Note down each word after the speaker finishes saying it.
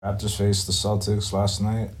Raptors faced the Celtics last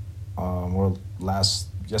night, or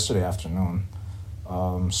yesterday afternoon.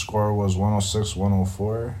 Score was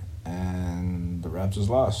 106-104, and the Raptors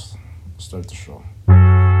lost. Start the show.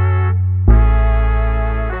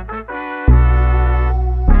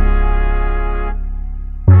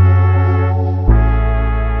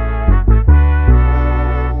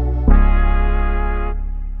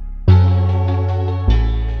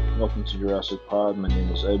 Welcome to Jurassic Pod. My name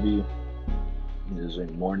is Ebby. It is a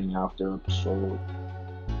morning after episode,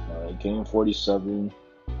 game 47,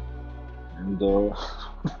 and oh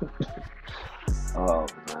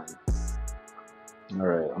man.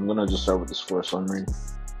 Alright, I'm gonna just start with the score summary,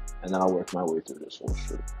 and then I'll work my way through this whole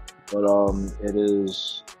shit. But it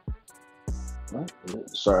is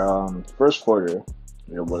first quarter,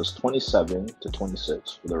 it was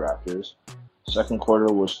 27-26 for the Raptors. Second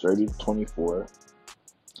quarter was 30-24.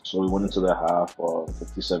 So we went into the half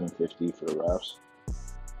 57-50 for the Raps.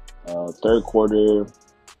 Third quarter,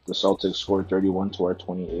 the Celtics scored 31 to our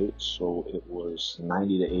 28, so it was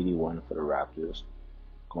 90-81 for the Raptors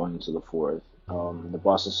going into the fourth. The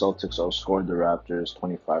Boston Celtics outscored the Raptors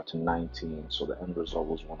 25-19, so the end result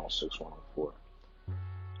was 106-104.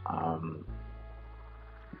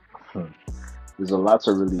 There's a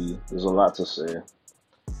lot to say.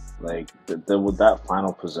 Like with that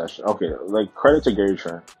final possession. Okay, like credit to Gary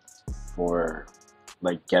Trent for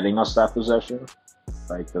like getting us that possession.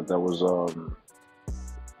 Like that was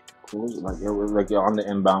it was like on the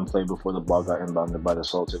inbound play before the ball got inbounded by the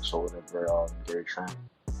Celtics. So whenever Gary Trent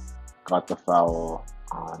got the foul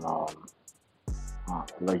on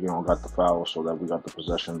got the foul so that we got the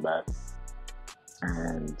possession back,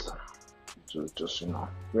 and just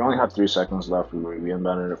we only had 3 seconds left. We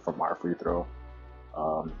inbounded it from our free throw.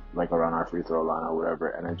 Like around our free throw line or whatever,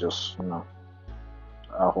 and it just,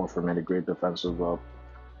 Horford made a great defensive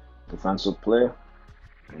play,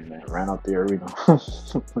 and it ran out the arena.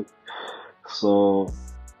 So,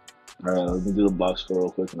 alright, let me do the box score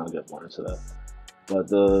real quick, and I'll get more into that. But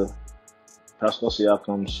the Pascal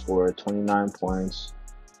Siakam scored 29 points.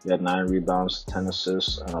 He had 9 rebounds, 10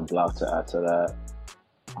 assists, and a block to add to that.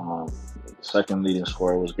 Second leading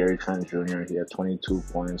scorer was Gary Trent Jr. He had 22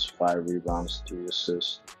 points, 5 rebounds, 3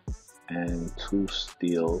 assists, and 2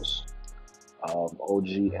 steals.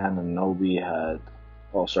 OG Anunoby had,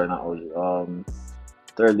 not OG.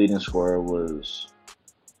 Third leading scorer was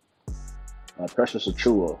Precious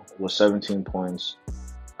Achiuwa with 17 points,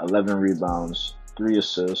 11 rebounds, 3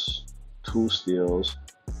 assists, 2 steals,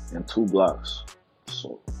 and 2 blocks.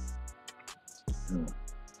 So,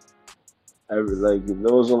 there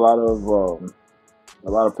was a lot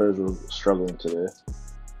of players were struggling today,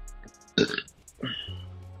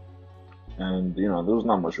 and there was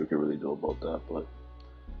not much we could really do about that. But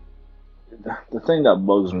the thing that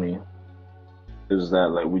bugs me is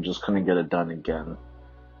that we just couldn't get it done again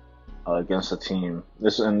against a team.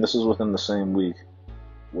 This is within the same week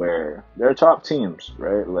where they're top teams,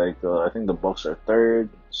 right? I think the Bucks are third,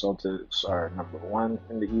 Celtics are number 1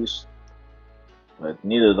 in the East. But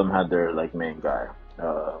neither of them had their main guy.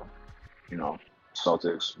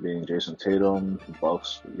 Celtics being Jason Tatum,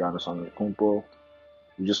 Bucks Giannis Antetokounmpo.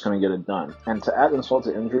 We just couldn't get it done. And to add insult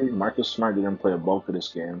to injury, Marcus Smart didn't play a bulk of this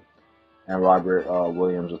game, and Robert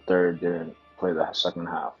Williams III didn't play the second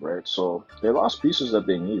half. Right, so they lost pieces that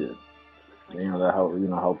they needed. That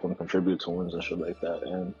helped them contribute to wins and shit like that,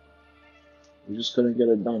 and we just couldn't get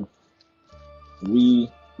it done.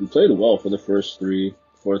 We played well for the first 3.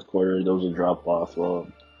 Fourth quarter, there was a drop off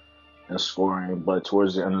in scoring, but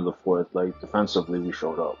towards the end of the fourth, defensively, we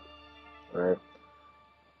showed up. Right?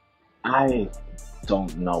 I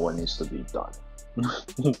don't know what needs to be done.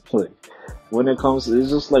 When it comes,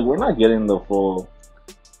 it's just we're not getting the full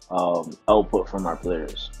output from our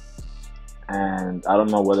players, and I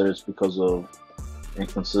don't know whether it's because of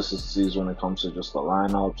inconsistencies when it comes to just the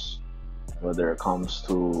lineups, whether it comes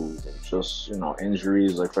to just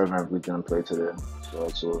injuries. Fred VanVleet didn't play today,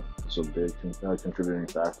 so it's a big contributing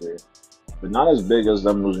factor, but not as big as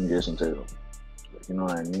them losing Jason Tatum. You know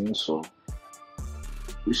what I mean? So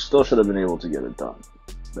we still should have been able to get it done.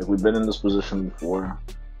 We've been in this position before,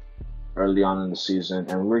 early on in the season,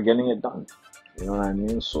 and we were getting it done. You know what I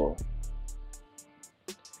mean? So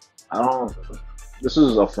This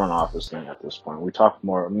is a front office thing at this point. We talk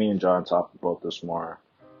more. Me and John talked about this more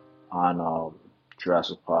on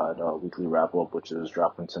Jurassic Pod weekly wrap up, which is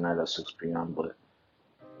dropping tonight at 6 p.m. But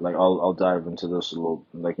I'll dive into this a little,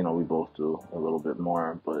 we both do a little bit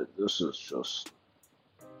more. But this is just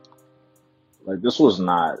this was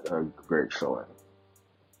not a great showing.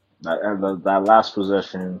 That last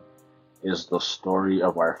possession is the story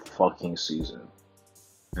of our fucking season.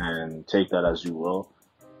 And take that as you will.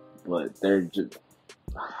 but they're just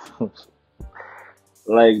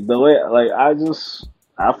like the way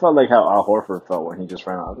I felt like how Al Horford felt when he just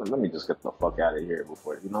ran out. Let me just get the fuck out of here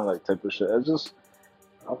before like type of shit. It's just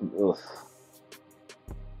ugh.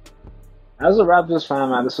 As a Raptors fan,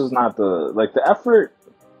 man, this is not the effort.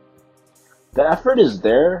 The effort is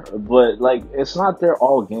there, but like it's not there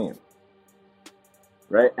all game,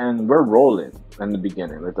 right? And we're rolling in the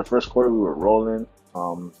beginning. Like the first quarter, we were rolling.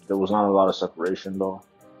 There was not a lot of separation though.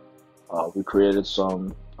 We created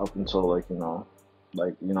some up until around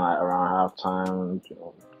halftime,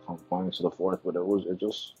 going to the fourth, but it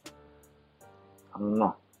just I don't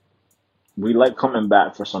know. We like coming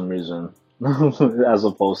back for some reason, as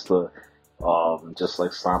opposed to just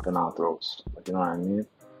like stomping our throats. Like, you know what I mean?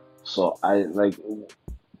 So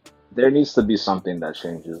there needs to be something that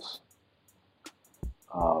changes.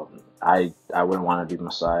 I wouldn't want to be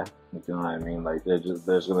Masai. You know what I mean? Like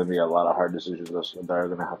there's going to be a lot of hard decisions that are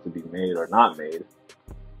going to have to be made or not made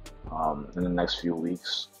in the next few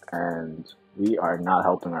weeks, and we are not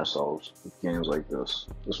helping ourselves with games like this.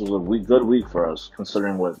 This was a good week for us,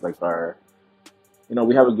 considering what like our,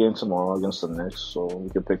 we have a game tomorrow against the Knicks, so we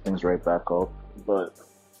can pick things right back up. But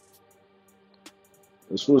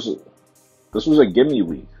this was a gimme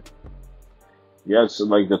week. Yeah, it's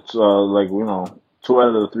like two out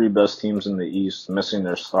of the three best teams in the East missing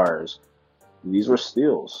their stars. These were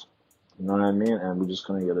steals. You know what I mean? And we just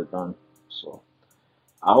couldn't get it done. So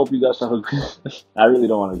I hope you guys have a good I really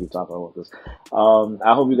don't want to keep talking about this.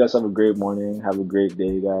 I hope you guys have a great morning. Have a great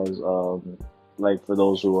day, guys. Like for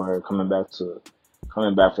those who are coming back for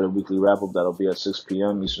the weekly wrap up, that'll be at 6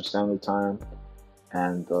 p.m. Eastern Standard Time.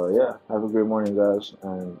 And yeah, have a great morning, guys.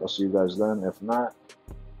 And I'll see you guys then. If not,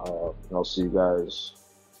 I'll see you guys.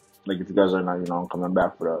 Like if you guys are not, coming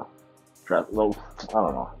back for the draft, well, I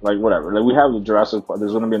don't know, like whatever. Like we have the Jurassic Pod.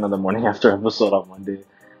 There's gonna be another morning after episode on Monday,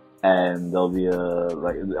 and there'll be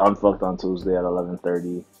Unfucked on Tuesday at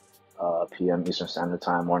 11:30 p.m. Eastern Standard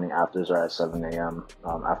Time. Morning afters are at 7 a.m.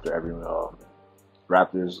 After every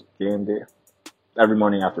Raptors game day. Every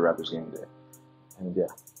morning after Raptors game day. And yeah,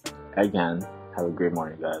 again, have a great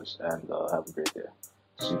morning, guys, and have a great day.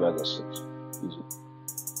 See you guys at 6. Easy.